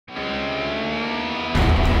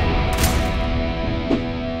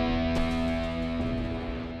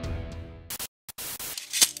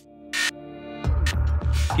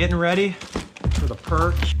Getting ready for the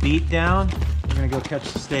perch beatdown. We're gonna go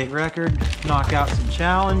catch the state record, knock out some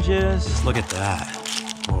challenges. Look at that.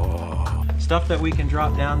 Whoa. Stuff that we can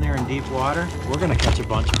drop down there in deep water. We're gonna catch a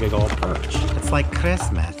bunch of big old perch. It's like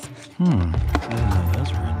Christmas. I didn't know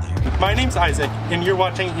those were in there. My name's Isaac, and you're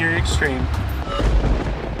watching Erie Extreme.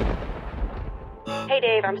 Hey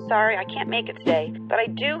Dave, I'm sorry I can't make it today, but I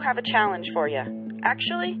do have a challenge for you.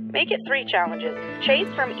 Actually, make it 3 challenges. Chase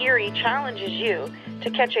from Erie challenges you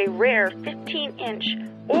to catch a rare 15-inch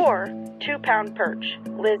or 2-pound perch.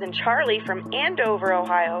 Liz and Charlie from Andover,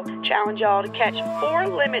 Ohio challenge y'all to catch 4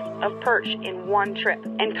 limits of perch in 1 trip.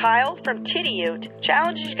 And Kyle from Tityute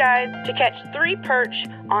challenges you guys to catch 3 perch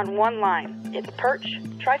on 1 line. It's a perch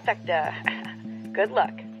trifecta. Good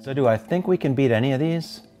luck. So do I think we can beat any of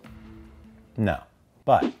these? No,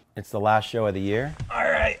 but it's the last show of the year. All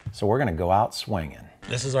right. So we're gonna go out swinging.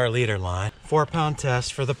 This is our leader line. 4-pound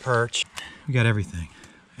test for the perch. We got everything.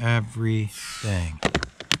 Everything.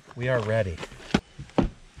 We are ready.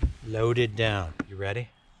 Loaded down. You ready?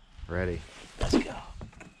 Ready. Let's go.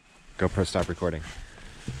 GoPro, stop recording.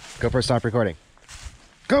 GoPro, stop recording.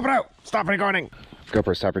 GoPro, stop recording.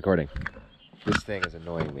 GoPro, stop recording. This thing is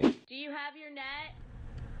annoying me. Do you have your net?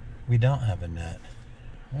 We don't have a net.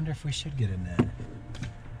 I wonder if we should get a net.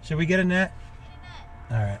 Should we get a net?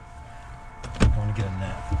 All right. I want to get a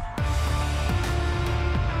net.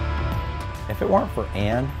 If it weren't for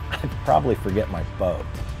Ann, I'd probably forget my boat.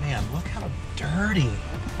 Man, look how dirty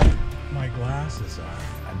my glasses are.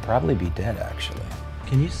 I'd probably be dead, actually.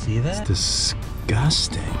 Can you see that? It's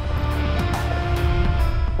disgusting.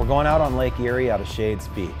 We're going out on Lake Erie out of Shades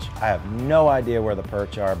Beach. I have no idea where the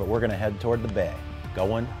perch are, but we're gonna head toward the bay,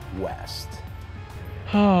 going west.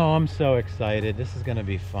 Oh, I'm so excited. This is gonna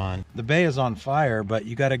be fun. The bay is on fire, but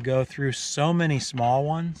you gotta go through so many small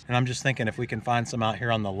ones. And I'm just thinking if we can find some out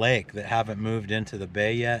here on the lake that haven't moved into the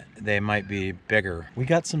bay yet, they might be bigger. We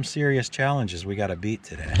got some serious challenges we gotta beat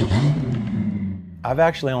today. I've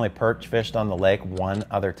actually only perch fished on the lake 1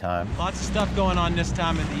 other time. Lots of stuff going on this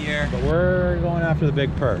time of the year, but we're going after the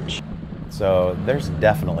big perch. So there's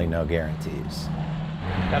definitely no guarantees.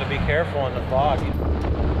 Gotta be careful in the fog.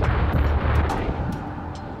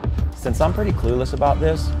 Since I'm pretty clueless about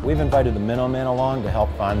this, we've invited the minnow man along to help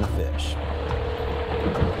find the fish.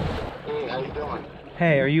 Hey, how you doing?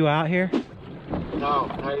 Hey, are you out here? No,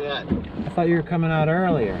 not yet. I thought you were coming out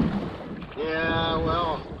earlier. Yeah,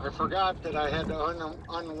 well, I forgot that I had to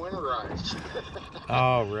unwinterize.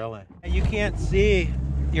 Oh, really? You can't see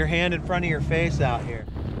your hand in front of your face out here.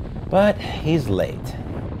 But he's late,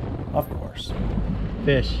 of course.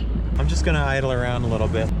 Fish. I'm just gonna idle around a little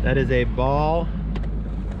bit. That is a ball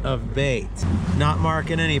of bait. Not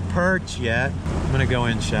marking any perch yet. I'm gonna go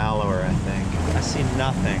in shallower, I think. I see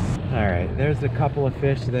nothing. All right, there's a couple of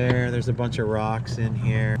fish there. There's a bunch of rocks in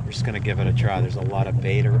here. We're just gonna give it a try. There's a lot of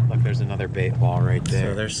bait. Look, there's another bait ball right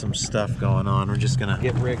there. So there's some stuff going on. We're just gonna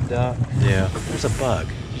get rigged up. Yeah, there's a bug.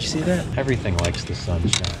 Did you see that? Everything likes the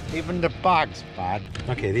sunshine. Even the bugs, bud.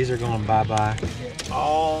 Okay, these are going bye-bye. Get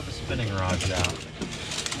all the spinning rods out.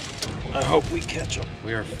 I hope we catch them.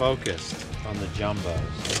 We are focused on the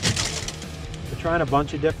jumbos. We're trying a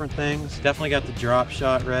bunch of different things. Definitely got the drop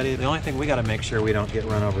shot ready. The only thing we gotta make sure we don't get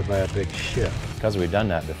run over by a big ship. Because we've done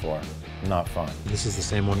that before. Not fun. This is the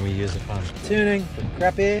same one we use on tuning for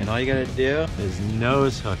crappie. And all you gotta do is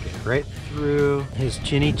nose hook it right through his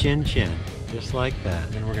chinny chin chin. Just like that.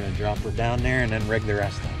 And then we're gonna drop her down there and then rig the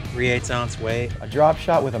rest up. 3/8 ounce weight. A drop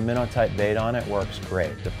shot with a minnow type bait on it works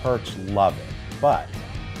great. The perch love it, but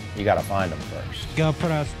you gotta find them first.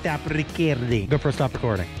 GoPro, stop recording. GoPro, stop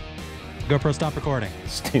recording. GoPro, stop recording.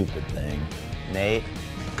 Stupid thing. Nate?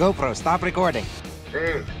 GoPro, stop recording.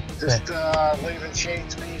 Hey, just leaving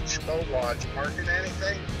Shades Beach boat launch. Marking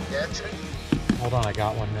anything? Catch me? Hold on, I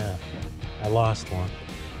got one now. I lost one.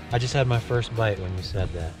 I just had my first bite when you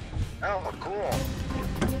said that. Oh, cool.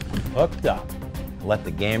 Hooked up. Let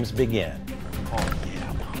the games begin. Oh, yeah,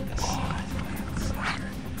 I'm on this side.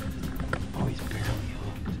 Oh, he's barely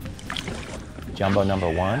hooked. Jumbo number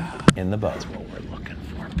 1 in the boat. That's what we're looking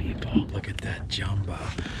for, people. Look at that jumbo.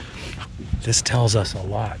 This tells us a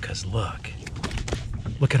lot, because look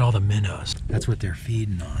at all the minnows. That's what they're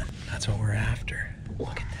feeding on. That's what we're after.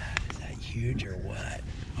 Look at that. Is that huge or what?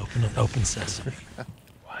 Open sesame.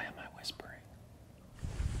 Why am I whispering?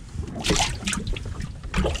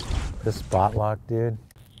 This spot lock, dude,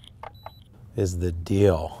 is the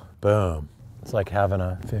deal. Boom. It's like having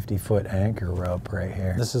a 50-foot anchor rope right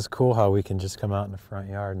here. This is cool how we can just come out in the front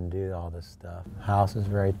yard and do all this stuff. House is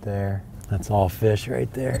right there. That's all fish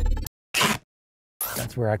right there.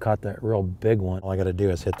 That's where I caught that real big one. All I gotta do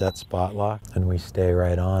is hit that spot lock and we stay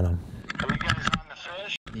right on them. Are you guys on the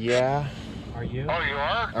fish? Yeah. Are you? Oh, you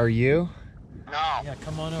are? Are you? No. Yeah,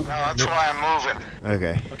 come on over No, here. that's why I'm moving.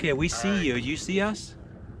 Okay. Okay, we see you. You see us?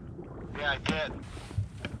 Yeah, I did.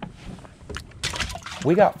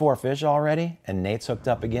 We got 4 fish already, and Nate's hooked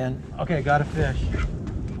up again. Okay, got a fish.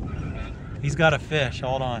 He's got a fish.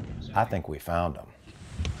 Hold on. I think we found him.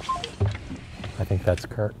 I think that's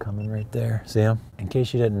Kirk coming right there. See him? In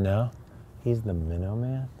case you didn't know, he's the minnow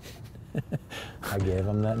man. I gave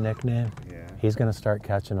him that nickname. Yeah. He's gonna start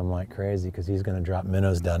catching them like crazy because he's gonna drop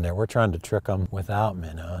minnows down there. We're trying to trick them without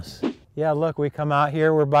minnows. Yeah, look, we come out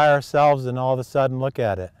here, we're by ourselves, and all of a sudden, look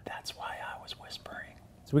at it. That's why I was whispering.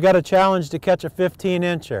 So we got a challenge to catch a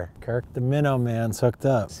 15-incher. Kirk, the minnow man's hooked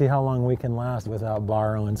up. See how long we can last without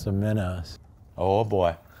borrowing some minnows. Oh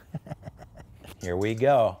boy. Here we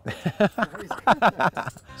go.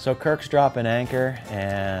 So Kirk's dropping anchor,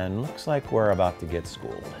 and looks like we're about to get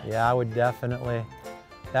schooled. Yeah, I would definitely.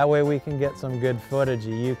 That way we can get some good footage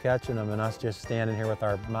of you catching them and us just standing here with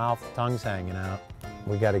our tongues hanging out.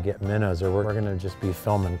 We got to get minnows or we're going to just be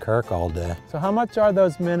filming Kirk all day. So how much are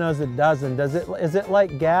those minnows a dozen? Is it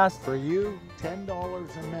like gas? For you,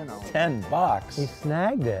 $10 a minnow. $10. He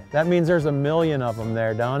snagged it. That means there's a million of them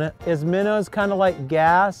there, don't it? Is minnows kind of like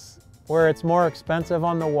gas where it's more expensive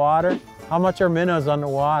on the water? How much are minnows on the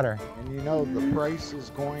water? And you know the price is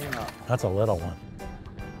going up. That's a little one.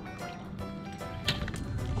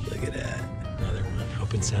 Look at that. Another one.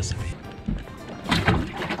 Open sesame.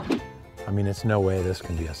 I mean, it's no way this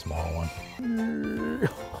can be a small one.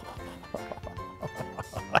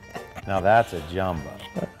 Now that's a jumbo.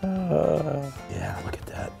 Yeah, look at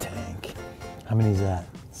that tank. How many is that?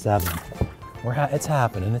 7. It's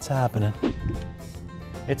happening, it's happening.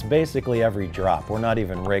 It's basically every drop. We're not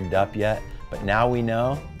even rigged up yet, but now we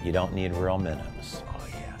know you don't need real minnows. Oh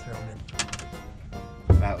yeah, throw them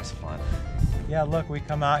in. That was fun. Yeah, look, we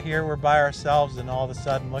come out here, we're by ourselves, and all of a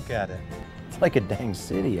sudden, look at it. It's like a dang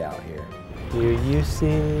city out here. Do you see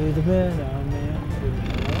the minnow man? The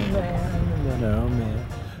minnow man, the minnow man.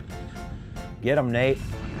 Get him, Nate.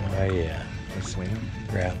 Oh yeah. Let's swing him.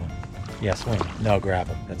 Grab him. Yeah, swing him. No, grab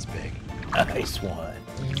him. That's big. Nice one.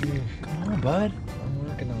 Come on, bud. I'm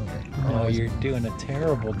working on it. Oh, you're doing a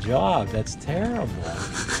terrible job. That's terrible.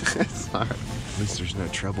 Sorry. At least there's no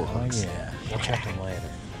treble Oh hooks. yeah. We'll check him later.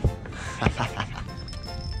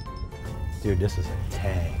 Dude, this is a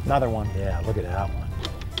tank. Another one. Yeah, look at that one.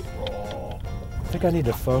 Oh. I think I need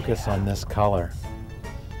to focus on this color.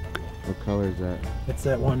 What color is that? It's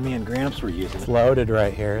that one me and Gramps were using. It's loaded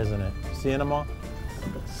right here, isn't it? Seeing them all?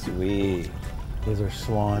 Sweet. These are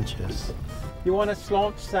slaunches. You want a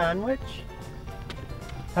slaunch sandwich?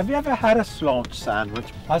 Have you ever had a slaunch sandwich?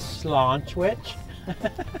 A slaunchwich?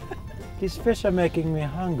 These fish are making me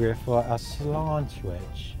hungry for a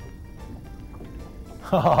slaunchwich.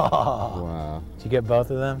 Wow. Did you get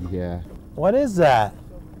both of them? Yeah. What is that?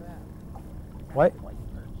 What?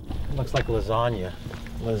 Looks like lasagna.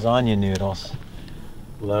 Lasagna noodles.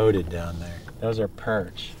 Loaded down there. Those are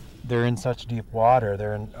perch. They're in such deep water.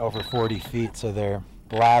 They're in over 40 feet, so they're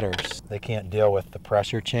bladders. They can't deal with the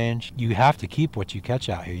pressure change. You have to keep what you catch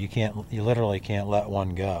out here. You literally can't let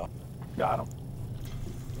one go. Got him.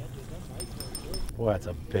 Boy, that's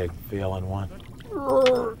a big feeling one.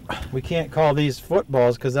 We can't call these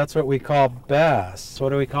footballs because that's what we call bass. So what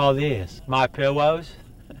do we call these? My pillows?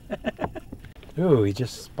 Ooh, he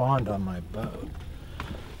just spawned on my boat.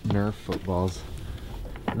 Nerf footballs.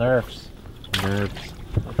 Nerfs. Nerfs.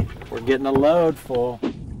 We're getting a load full.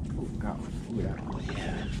 Got my food out.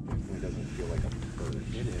 Yeah, It doesn't feel like a bird.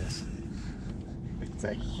 it is. It's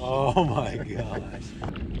a Oh my gosh.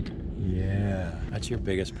 Yeah, that's your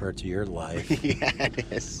biggest perch of your life. yeah,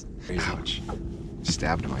 it is. Crazy. Ouch.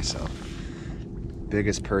 Stabbed myself.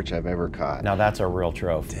 Biggest perch I've ever caught. Now that's a real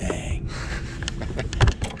trophy. Dang.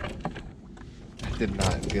 That did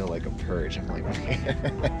not feel like a perch. I'm like,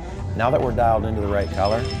 Now that we're dialed into the right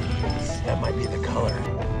color, That might be the color.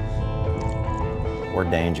 we're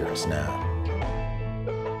dangerous now.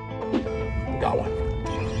 Got one.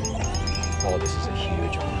 Oh, this is a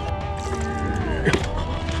huge one.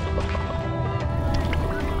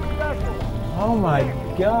 Oh my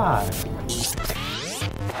God.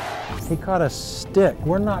 He caught a stick.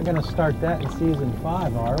 We're not going to start that in season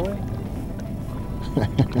 5, are we?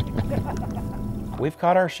 We've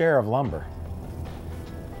caught our share of lumber.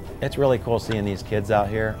 It's really cool seeing these kids out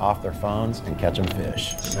here off their phones and catching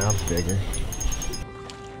fish. sounds bigger.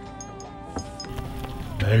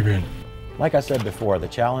 Baby. Like I said before, the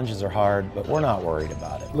challenges are hard, but we're not worried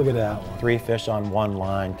about it. Look at that one. 3 fish on one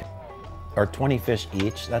line, or 20 fish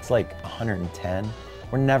each, that's like 110.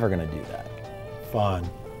 We're never gonna do that. Fun.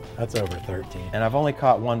 That's over 13. And I've only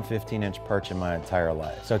caught one 15-inch perch in my entire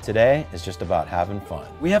life. So today is just about having fun.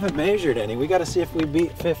 We haven't measured any. We got to see if we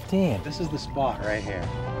beat 15. This is the spot right here.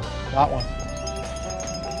 Got one.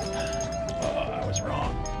 Oh, I was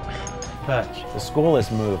wrong. Perch. The school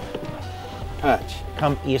is moving. Perch.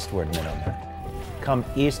 Come eastward, middleman. Come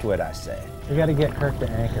eastward, I say. We got to get Kirk to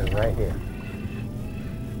anchor right here.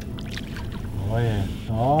 Oh yeah.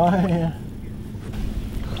 Oh yeah.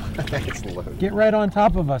 It's loaded. Get right on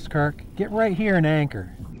top of us, Kirk. Get right here and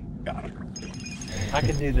anchor. Got him. I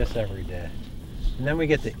can do this every day. And then we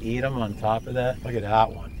get to eat them on top of that. Look at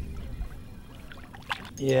that one.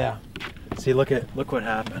 Yeah. See, look what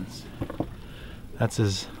happens. That's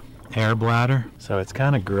his air bladder. So it's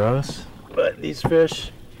kind of gross, but these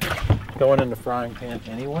fish going in the frying pan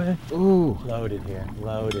anyway. Ooh. Loaded here.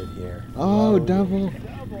 Loaded here. Oh, loaded. double.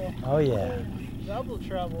 Oh yeah. Double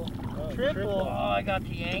trouble. Triple. Oh, I got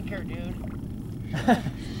the anchor, dude.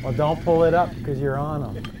 Well, don't pull it up because you're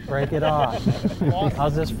on them. Break it off.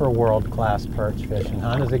 How's this for world-class perch fishing,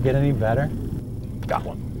 huh? Does it get any better? Got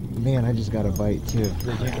one. Man, I just got a bite too.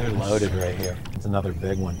 They're loaded right here. It's another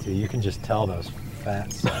big one too. You can just tell those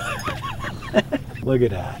fat. Look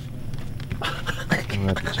at that.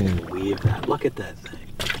 Believe that. Look at that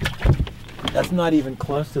thing. That's not even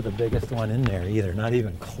close to the biggest one in there either. Not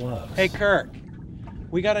even close. Hey, Kirk.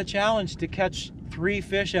 We got a challenge to catch 3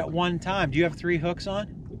 fish at one time. Do you have 3 hooks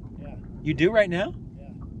on? Yeah. You do right now? Yeah.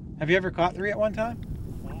 Have you ever caught 3 at one time?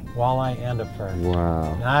 Walleye and a perch.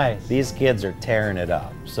 Wow. Nice. These kids are tearing it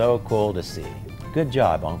up. So cool to see. Good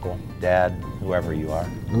job, Uncle, Dad, whoever you are.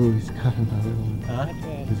 Ooh, he's got another one. Huh?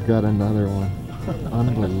 He's got another one.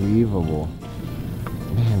 Unbelievable.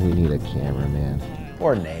 Man, we need a cameraman.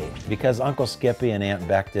 Or Nate, because Uncle Skippy and Aunt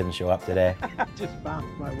Beck didn't show up today. Just bounced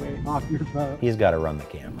my way off your boat. He's got to run the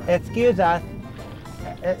camera. Excuse us.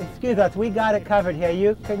 Excuse us. We got it covered here.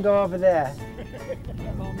 You can go over there.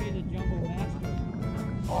 Call me the jumbo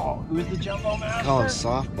master. Oh, who's the jumbo master? Call him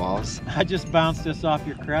softballs. I just bounced this off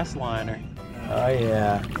your crest liner. Oh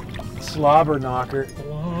yeah. Slobber knocker.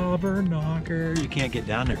 Slobber knocker. You can't get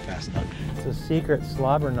down there fast enough. It's a secret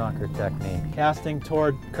slobber knocker technique. Casting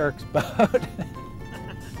toward Kirk's boat.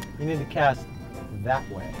 You need to cast that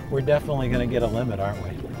way. We're definitely gonna get a limit, aren't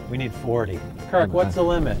we? We need 40. Kirk, what's the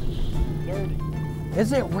limit? 30.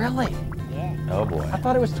 Is it really? Yeah. Oh boy. I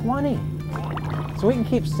thought it was 20. So we can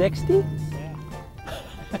keep 60?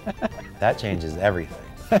 Yeah. That changes everything.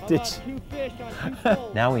 How about 2 fish on 2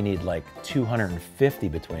 poles? Now we need like 250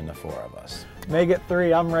 between the 4 of us. Make it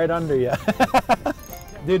 3, I'm right under you.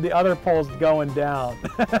 Dude, the other pole's going down.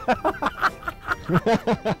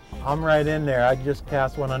 I'm right in there. I just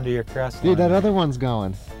cast one under your crest Dude, line. that other one's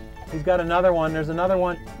going. He's got another one. There's another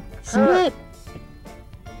one. Sit.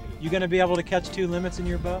 You gonna be able to catch 2 limits in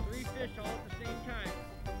your boat? 3 fish all at the same time.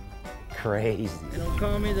 Crazy. They don't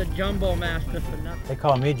call me the jumbo master for nothing. They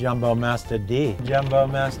call me Jumbo Master D. Jumbo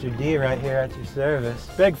Master D right here at your service.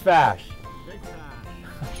 Big Fash. Big time.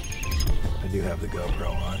 I do have the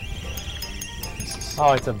GoPro on.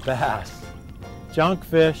 Oh, it's a bass. Junk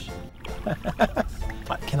fish.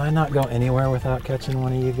 Can I not go anywhere without catching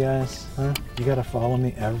one of you guys? Huh? You gotta follow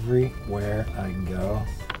me everywhere I go.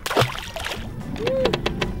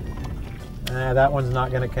 That one's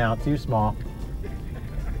not gonna count. Too small.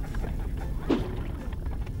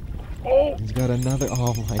 Oh! He's got another.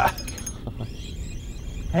 Oh my gosh.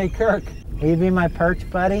 Hey, Kirk. Will you be my perch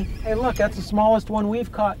buddy? Hey, look, that's the smallest one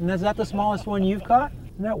we've caught. And is that the smallest one you've caught?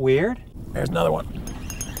 Isn't that weird? There's another one.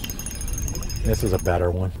 This is a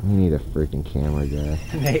better one. We need a freaking camera guy.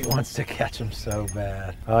 Nate wants to catch him so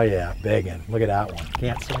bad. Oh yeah, big one. Look at that one.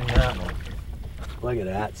 Can't swing that one. Look at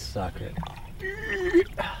that sucker.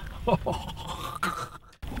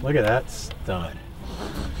 Look at that stud.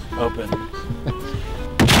 Open.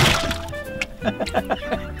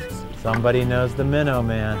 Somebody knows the minnow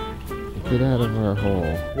man. Get out of our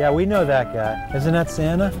hole. Yeah, we know that guy. Isn't that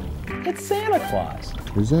Santa? It's Santa Claus.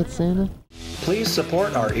 Is that Santa? Please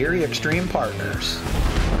support our Erie Extreme partners.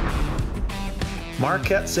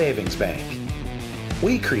 Marquette Savings Bank.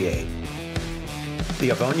 We create. The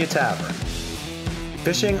Avonia Tavern.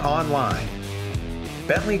 Fishing Online.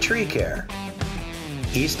 Bentley Tree Care.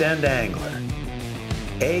 East End Angler.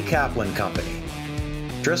 A. Kaplan Company.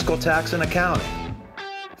 Driscoll Tax and Accounting.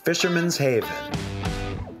 Fisherman's Haven.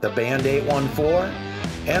 The Band 814.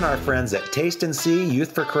 And our friends at Taste and See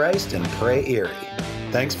Youth for Christ in Prairie, Erie.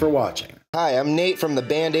 Thanks for watching. Hi, I'm Nate from the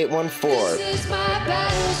Band 814.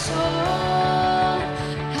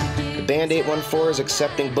 The Band 814 is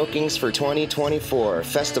accepting bookings for 2024.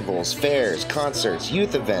 Festivals, fairs, concerts,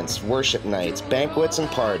 youth events, worship nights, banquets, and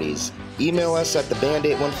parties. Email us at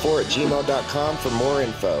theband814@gmail.com for more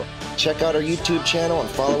info. Check out our YouTube channel and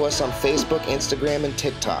follow us on Facebook, Instagram, and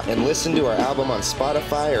TikTok. And listen to our album on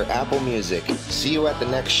Spotify or Apple Music. See you at the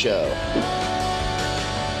next show.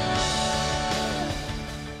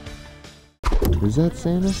 Is that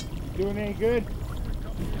Santa? Doing any good?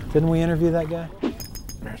 Didn't we interview that guy?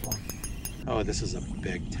 There's one. Oh, this is a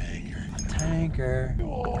big tanker. A tanker.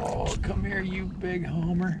 Oh, come here, you big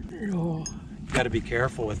homer. Oh. You gotta be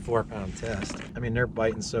careful with 4-pound test. I mean, they're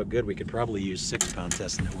biting so good, we could probably use 6-pound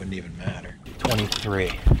test and it wouldn't even matter.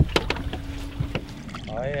 23.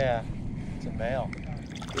 Oh yeah, it's a male.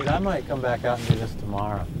 Dude, I might come back out and do this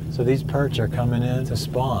tomorrow. So these perch are coming in to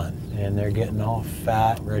spawn and they're getting all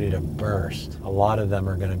fat, ready to burst. A lot of them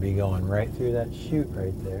are gonna be going right through that chute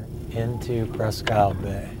right there into Presque Isle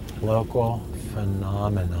Bay. Local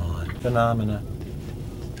phenomenon. Phenomena.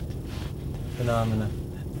 Phenomena.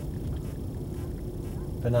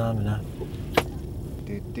 Phenomena.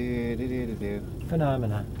 Do do do do do.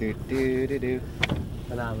 Phenomena. Do do do do.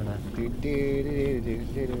 Phenomena. Do do do do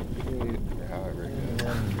do do. However it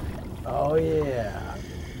goes. Oh yeah.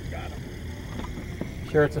 Got him.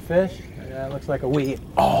 Sure it's a fish? Yeah, it looks like a weed.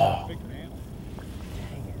 Oh! Dang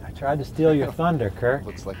it. I tried to steal your thunder, Kirk.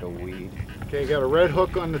 Looks like a weed. Okay, got a red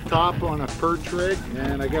hook on the top on a perch rig,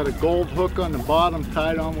 and I got a gold hook on the bottom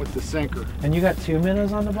tied on with the sinker. And you got 2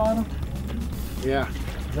 minnows on the bottom? Yeah,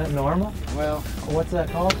 Is that normal? well, What's that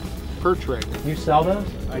called? perch rig. You sell those?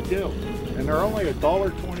 I do. And they're only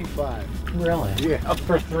 $1.25. Really? Yeah. Up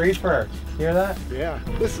for 3 perch. Hear that? Yeah,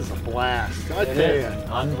 this is a blast. I It tell is. you.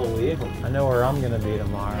 Unbelievable. I know where I'm gonna be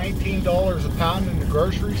tomorrow. $19 a pound in the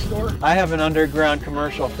grocery store. I have an underground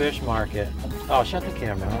commercial fish market. Oh, shut the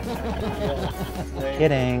camera off.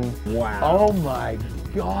 Kidding. Wow. Oh my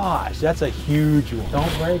gosh, that's a huge one.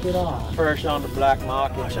 Don't break it off. Perch on the black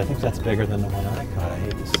market. I think that's bigger than the one I caught. I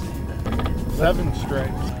hate to say that. 7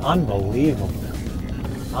 stripes. Unbelievable.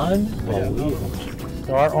 Unbelievable.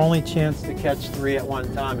 So our only chance to catch 3 at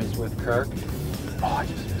one time is with Kirk. Oh, I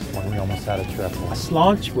just missed one. We almost had a triple. A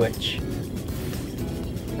slaunchwitch.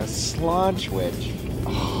 A slaunchwitch.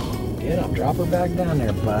 Get him. Drop her back down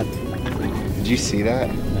there, bud. Did you see that?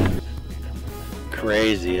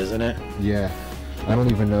 Crazy, isn't it? Yeah. I don't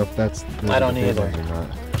even know if that's I don't the big either. ones or not.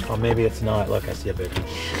 Oh, maybe it's not. Look, I see a big one.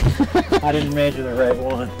 I didn't measure the right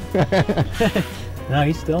one. No,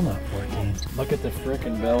 he's still not 14. Look at the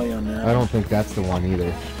frickin' belly on that. I don't think that's the one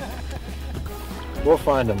either. We'll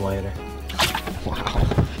find him later. Wow.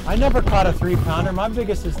 I never caught a 3-pounder. My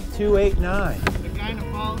biggest is 289. The kind of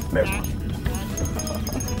falls back.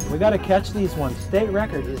 We got to catch these ones. State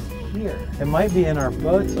record is here. It might be in our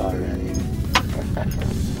boats already.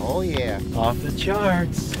 Oh yeah. Off the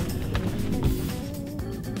charts.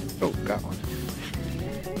 Oh, got one.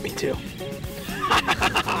 Me too.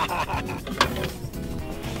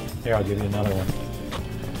 Here, I'll give you another one.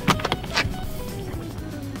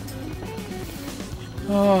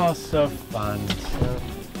 Oh, so fun. So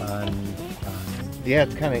fun. Yeah,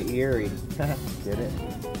 it's kind of eerie. Get it?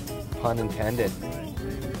 Pun intended.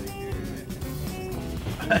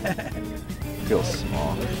 Feels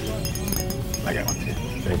small. I got one too.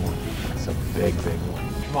 Big one. It's a big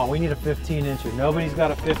one. Come on, we need a 15-incher. Nobody's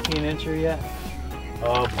got a 15-incher yet?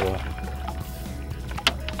 Oh boy.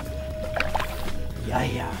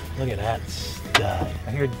 Yeah. Look at that stud.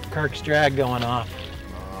 I hear Kirk's drag going off.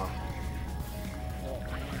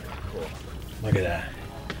 Cool. Look at that.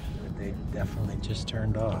 They definitely just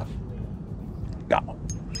turned off. Go.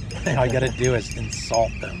 All you gotta do is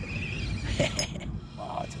insult them.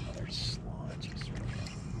 Oh, it's another slaunch.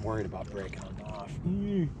 I'm worried about breaking them off.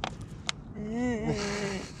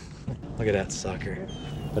 Look at that sucker.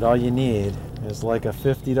 But all you need is like a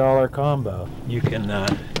 $50 combo. You can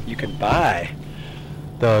buy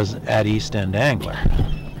those at East End Angler.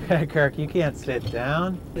 Hey Kirk, you can't sit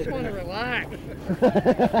down. I just want to relax.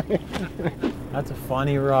 That's a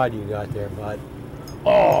funny rod you got there, bud.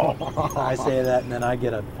 Oh, I say that and then I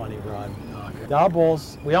get a funny rod.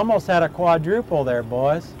 Doubles. We almost had a quadruple there,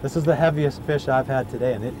 boys. This is the heaviest fish I've had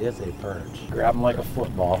today, and it is a perch. Grab him like a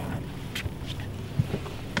football.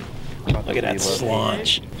 Look at that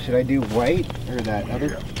slaunch. Should I do white or that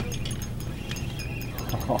other?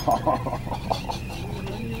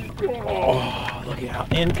 Oh, look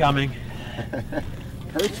out. Incoming.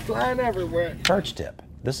 Perch flying everywhere. Perch tip.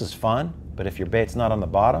 This is fun, but if your bait's not on the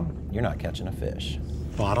bottom, you're not catching a fish.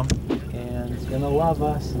 Bottom. Ann's gonna love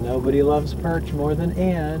us. Nobody loves perch more than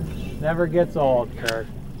Ann. Never gets old, Kirk.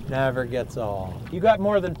 Never gets old. You got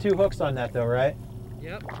more than 2 hooks on that though, right?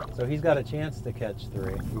 Yep. So he's got a chance to catch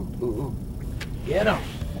 3. Get him.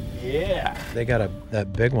 Yeah. They got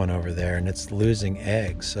that big one over there, and it's losing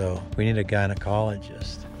eggs, so we need a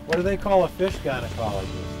gynecologist. What do they call a fish gynecologist?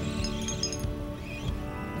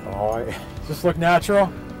 Oh, does this look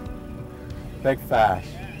natural? Big fish.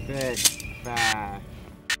 Big fish.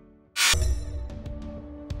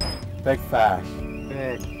 Big fish.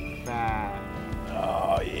 Big fish.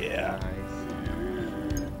 Oh, yeah.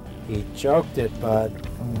 Nice. He choked it, bud.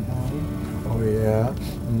 Oh, yeah.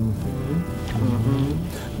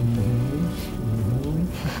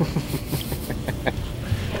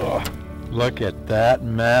 Oh, look at that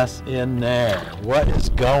mess in there. What is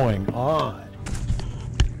going on?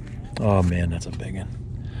 Oh, man, that's a big one.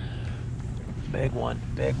 Big one,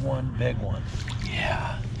 big one, big one.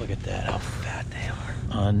 Yeah, look at that, how fat they are.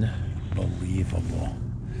 Unbelievable.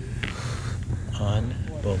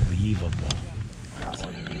 Unbelievable.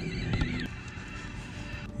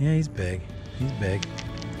 Yeah, he's big. He's big.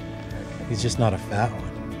 He's just not a fat one.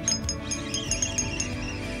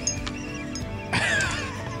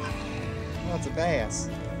 Well, it's a bass.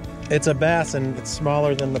 It's a bass and it's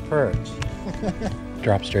smaller than the perch.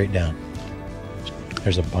 Drop straight down.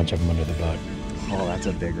 There's a bunch of them under the boat. Oh, that's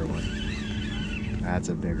a bigger one. That's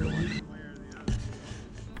a bigger one.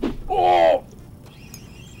 Oh!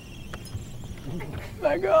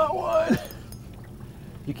 I got one.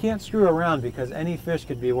 You can't screw around because any fish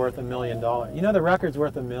could be worth $1 million. You know the record's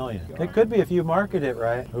worth $1 million. It could be if you market it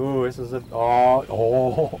right. Ooh, this is a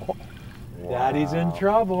wow. Daddy's in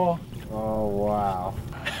trouble. Oh, wow.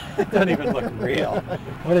 It doesn't even look real.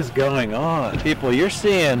 What is going on? People, you're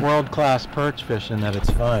seeing world-class perch fishing at its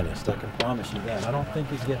finest. I can promise you that. I don't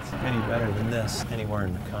think it gets any better than this anywhere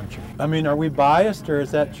in the country. I mean, are we biased or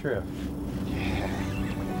is that true?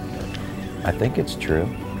 I think it's true.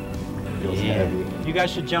 Feels heavy. You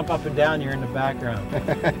guys should jump up and down. You're in the background.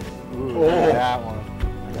 Ooh, Oh. that one.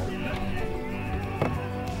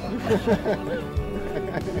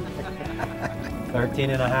 13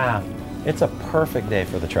 and a half. It's a perfect day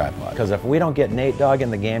for the tripod. Because if we don't get Nate Dogg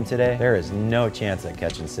in the game today, there is no chance at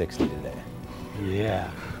catching 60 today.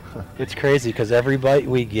 Yeah. It's crazy because every bite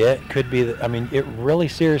we get could be, I mean, it really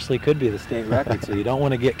seriously could be the state record. So you don't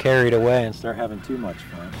want to get carried away and start having too much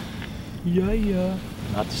fun. Yeah.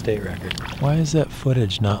 Not the state record. Why does that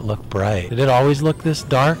footage not look bright? Did it always look this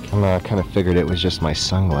dark? I kind of figured it was just my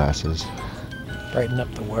sunglasses. Brighten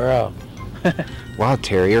up the world. Wow,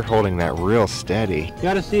 Terry, you're holding that real steady. You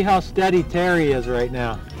gotta see how steady Terry is right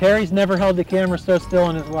now. Terry's never held the camera so still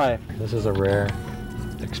in his life. This is a rare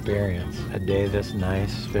experience. A day this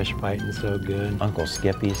nice, fish biting so good. Uncle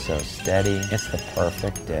Skippy's so steady. It's the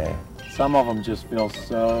perfect day. Some of them just feel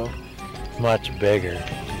so much bigger.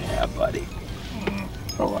 Yeah, buddy.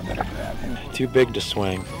 Oh, I better grab him. Too big to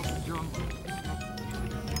swing.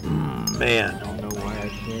 Man. I don't know why I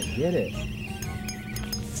can't get it.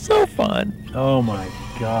 So fun. Oh my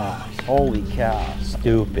gosh. Holy cow.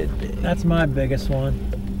 Stupid big. That's my biggest one.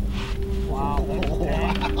 Wow.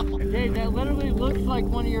 Dave, that literally looks like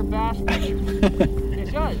one of your bass fishers.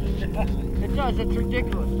 It does. It does. It's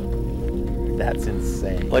ridiculous. That's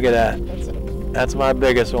insane. Look at that. That's my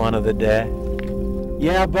biggest one of the day.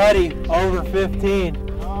 Yeah, buddy. Over 15.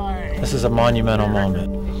 This is a monumental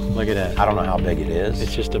moment. Look at that. I don't know how big it is.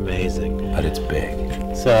 It's just amazing. But it's big.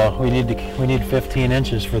 So we need 15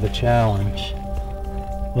 inches for the challenge.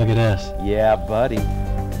 Look at this. Yeah, buddy.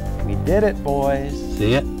 We did it, boys.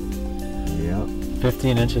 See it? Yep.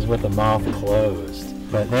 15 inches with the mouth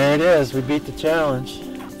closed. But there it is. We beat the challenge.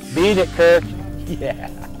 Beat it, Kirk. Yeah.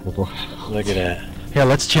 Look at that. Here,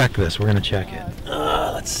 let's check this. We're gonna check it.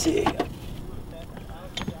 Let's see.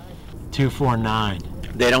 249.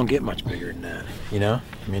 They don't get much bigger than that. You know?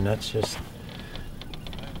 I mean, that's just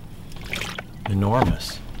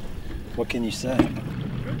enormous. What can you say?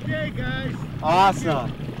 Good day, guys.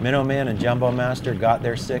 Awesome. Minnow Man and Jumbo Master got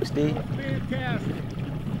their 60, Fantastic.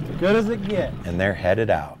 As good as it gets. and they're headed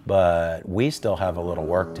out. But we still have a little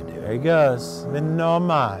work to do. There he goes. Minnow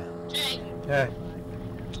Man. Jay, Okay.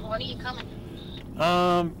 when are you coming?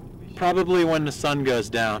 Probably when the sun goes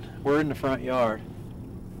down. We're in the front yard.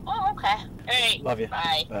 Oh, okay. All right. Love you.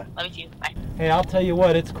 Bye. Bye. Love you too. Bye. Hey, I'll tell you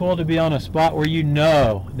what, it's cool to be on a spot where you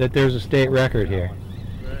know that there's a state record here.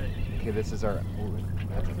 Okay, this is our. Ooh,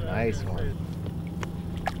 that's a nice one.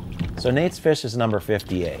 So Nate's fish is number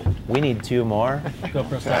 58. We need 2 more, Go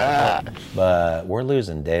for a second. but we're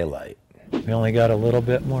losing daylight. We only got a little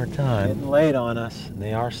bit more time. Getting late on us, and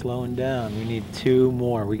they are slowing down. We need 2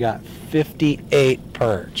 more. We got 58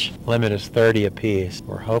 perch. Limit is 30 apiece.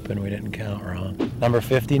 We're hoping we didn't count wrong. Number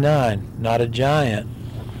 59, not a giant,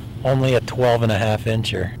 only a 12 and a half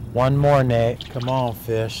incher. One more, Nate. Come on,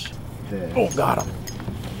 fish. Fish. Oh, got him.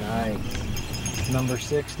 Nice. Number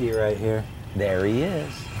 60 right here. There he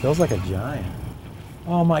is. Feels like a giant.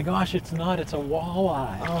 Oh my gosh, it's not. It's a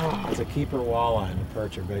walleye. Oh. It's a keeper walleye, and the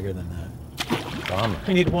perch are bigger than that. Bummer.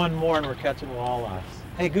 We need one more and we're catching walleyes.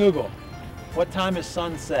 Hey Google, what time is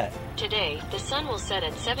sunset? Today, the sun will set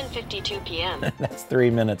at 7:52 p.m. That's 3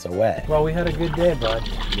 minutes away. Well, we had a good day, bud.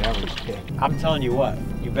 Yeah, it was good. I'm telling you what,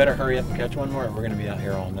 you better hurry up and catch one more or we're gonna be out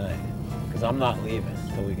here all night. Because I'm not leaving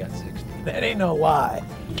until we got 60. That ain't no lie.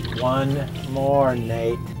 One more,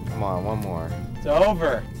 Nate. Come on, one more. It's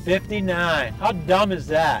over. 59. How dumb is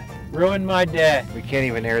that? Ruined my day. We can't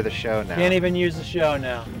even air the show now. Can't even use the show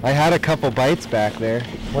now. I had a couple bites back there.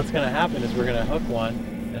 What's gonna happen is we're gonna hook one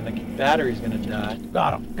and the battery's gonna die.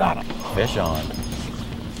 Got him, got him. Fish on.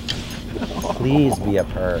 Please be a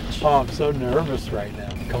perch. Oh, I'm so nervous right now.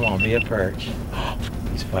 Come on, be a perch.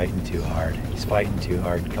 He's fighting too hard. He's fighting too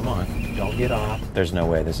hard. Come on, don't get off. There's no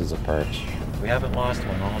way this is a perch. We haven't lost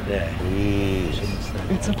one all day. Please.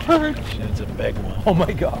 It's a perch. It's a big one. Oh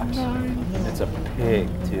my gosh. Nice. It's a pig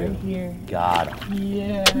too. Right here. Got him.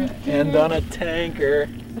 Yeah. And on a tanker.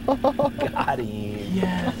 Got him.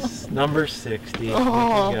 Yes. Number 60.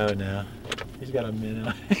 Oh. We can go now. He's got a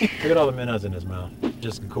minnow. Look at all the minnows in his mouth.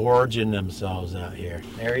 Just gorging themselves out here.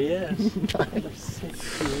 There he is. Number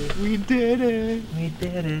 60. We did it. We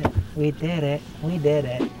did it. We did it. We did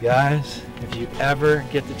it. Guys, if you ever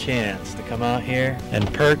get the chance to come out here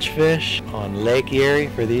and perch fish on Lake Erie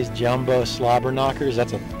for these jumbo slobber knockers,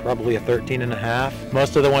 that's probably a 13.5.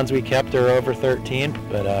 Most of the ones we kept are over 13,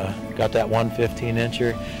 but got that one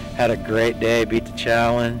 15-incher. Had a great day, beat the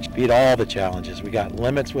challenge, beat all the challenges. We got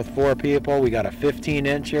limits with 4 people. We got a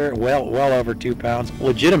 15-incher, well over 2 pounds.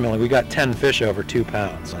 Legitimately, we got 10 fish over 2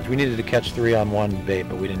 pounds. We needed to catch 3 on one bait,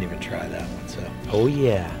 but we didn't even try that one. So, oh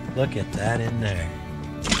yeah, look at that in there.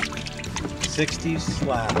 60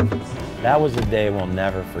 slab. That was a day we'll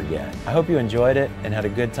never forget. I hope you enjoyed it and had a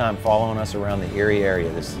good time following us around the Erie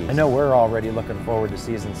area this season. I know we're already looking forward to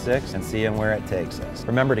season 6 and seeing where it takes us.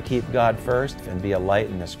 Remember to keep God first and be a light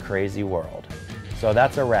in this crazy world. So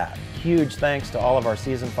that's a wrap. Huge thanks to all of our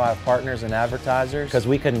season 5 partners and advertisers, because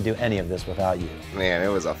we couldn't do any of this without you. Man, it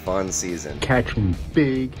was a fun season. Catching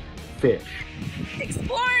big fish.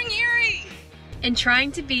 Exploring Erie! And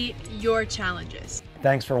trying to beat your challenges.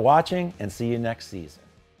 Thanks for watching and see you next season.